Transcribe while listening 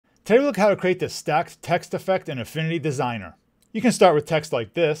Today we look at how to create this stacked text effect in Affinity Designer. You can start with text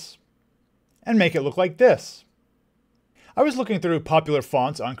like this and make it look like this. I was looking through popular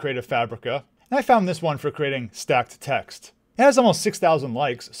fonts on Creative Fabrica and I found this one for creating stacked text. It has almost 6,000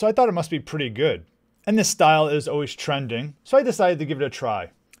 likes, so I thought it must be pretty good. And this style is always trending, so I decided to give it a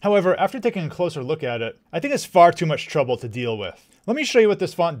try. However, after taking a closer look at it, I think it's far too much trouble to deal with. Let me show you what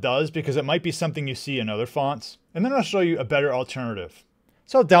this font does because it might be something you see in other fonts, and then I'll show you a better alternative.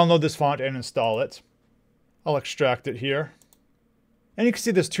 So I'll download this font and install it. I'll extract it here. And you can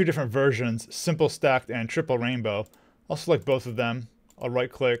see there's two different versions, Simple Stacked and Triple Rainbow. I'll select both of them. I'll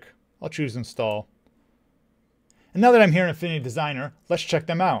right click. I'll choose Install. And now that I'm here in Affinity Designer, let's check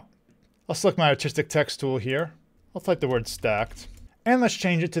them out. I'll select my artistic text tool here. I'll type the word stacked. And let's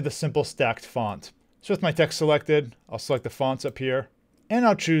change it to the Simple Stacked font. So with my text selected, I'll select the fonts up here. And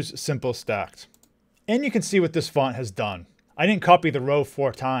I'll choose Simple Stacked. And you can see what this font has done. I didn't copy the row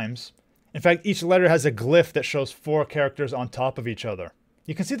 4 times. In fact, each letter has a glyph that shows 4 characters on top of each other.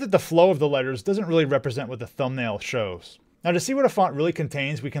 You can see that the flow of the letters doesn't really represent what the thumbnail shows. Now to see what a font really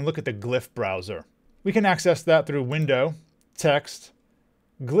contains, we can look at the glyph browser. We can access that through Window, Text,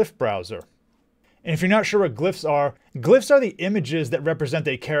 Glyph Browser. And if you're not sure what glyphs are the images that represent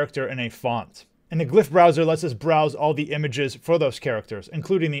a character in a font. And the glyph browser lets us browse all the images for those characters,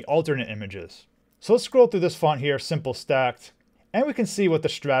 including the alternate images. So let's scroll through this font here, Simple Stacked, and we can see what the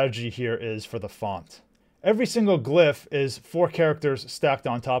strategy here is for the font. Every single glyph is 4 characters stacked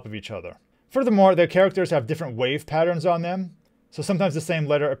on top of each other. Furthermore, the characters have different wave patterns on them, so sometimes the same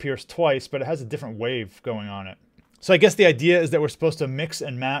letter appears twice, but it has a different wave going on it. So I guess the idea is that we're supposed to mix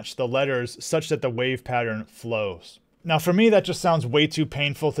and match the letters such that the wave pattern flows. Now for me, that just sounds way too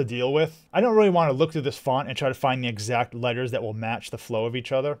painful to deal with. I don't really want to look through this font and try to find the exact letters that will match the flow of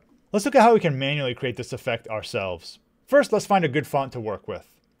each other. Let's look at how we can manually create this effect ourselves. First, let's find a good font to work with.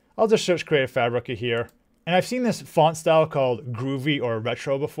 I'll just search Creative Fabrica here. And I've seen this font style called Groovy or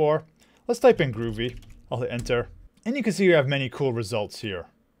Retro before. Let's type in Groovy. I'll hit enter. And you can see we have many cool results here.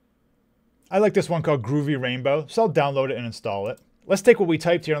 I like this one called Groovy Rainbow, so I'll download it and install it. Let's take what we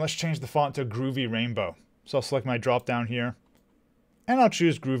typed here and let's change the font to Groovy Rainbow. So I'll select my drop down here. And I'll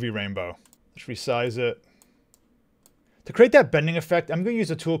choose Groovy Rainbow. Let's resize it. To create that bending effect, I'm going to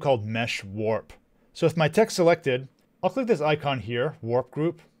use a tool called Mesh Warp. So with my text selected, I'll click this icon here, Warp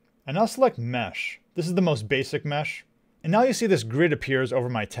Group, and I'll select Mesh. This is the most basic mesh. And now you see this grid appears over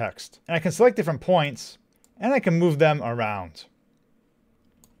my text. And I can select different points, and I can move them around.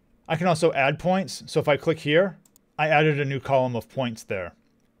 I can also add points, so if I click here, I added a new column of points there.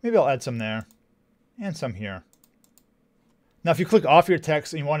 Maybe I'll add some there, and some here. Now if you click off your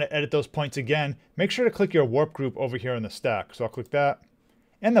text and you want to edit those points again, make sure to click your warp group over here in the stack. So I'll click that,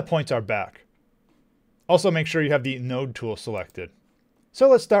 and the points are back. Also make sure you have the node tool selected. So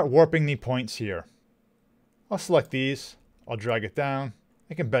let's start warping the points here. I'll select these, I'll drag it down.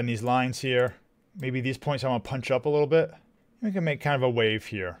 I can bend these lines here. Maybe these points I want to punch up a little bit. And we can make kind of a wave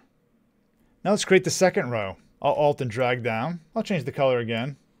here. Now let's create the second row. I'll Alt and drag down. I'll change the color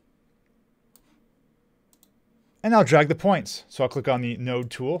again. And I'll drag the points. So I'll click on the node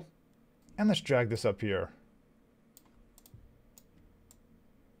tool. And let's drag this up here.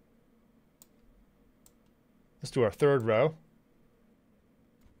 Let's do our third row.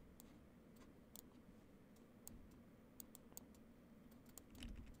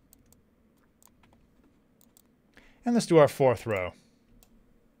 And let's do our fourth row.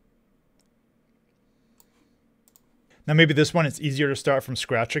 Now maybe this one it's easier to start from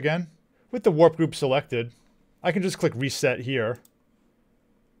scratch again. With the warp group selected, I can just click reset here.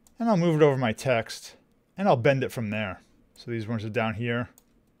 And I'll move it over my text. And I'll bend it from there. So these ones are down here.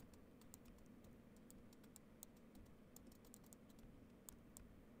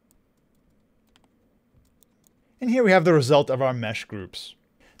 And here we have the result of our mesh groups.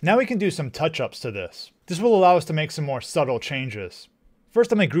 Now we can do some touch-ups to this. This will allow us to make some more subtle changes.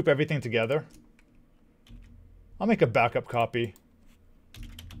 First, I'm going to group everything together. I'll make a backup copy.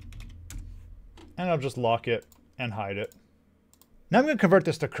 And I'll just lock it and hide it. Now I'm going to convert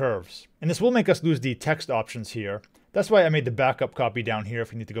this to curves. And this will make us lose the text options here. That's why I made the backup copy down here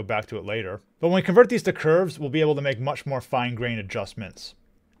if we need to go back to it later. But when we convert these to curves, we'll be able to make much more fine-grained adjustments.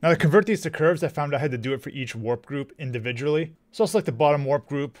 Now to convert these to curves, I found I had to do it for each warp group individually. So I'll select the bottom warp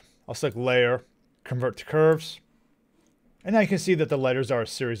group, I'll select Layer, Convert to Curves. And now you can see that the letters are a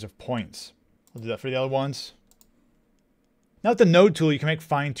series of points. I'll do that for the other ones. Now with the node tool, you can make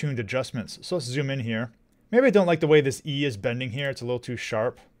fine-tuned adjustments. So let's zoom in here. Maybe I don't like the way this E is bending here. It's a little too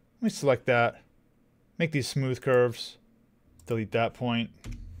sharp. Let me select that. Make these smooth curves. Delete that point.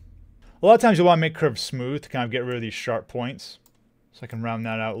 A lot of times you'll want to make curves smooth to kind of get rid of these sharp points. So I can round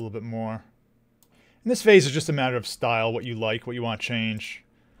that out a little bit more. And this phase is just a matter of style, what you like, what you want to change.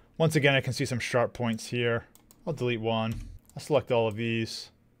 Once again, I can see some sharp points here. I'll delete one. I'll select all of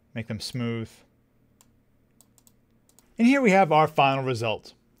these, make them smooth. And here we have our final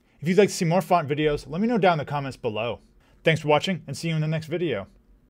result. If you'd like to see more font videos, let me know down in the comments below. Thanks for watching, and see you in the next video.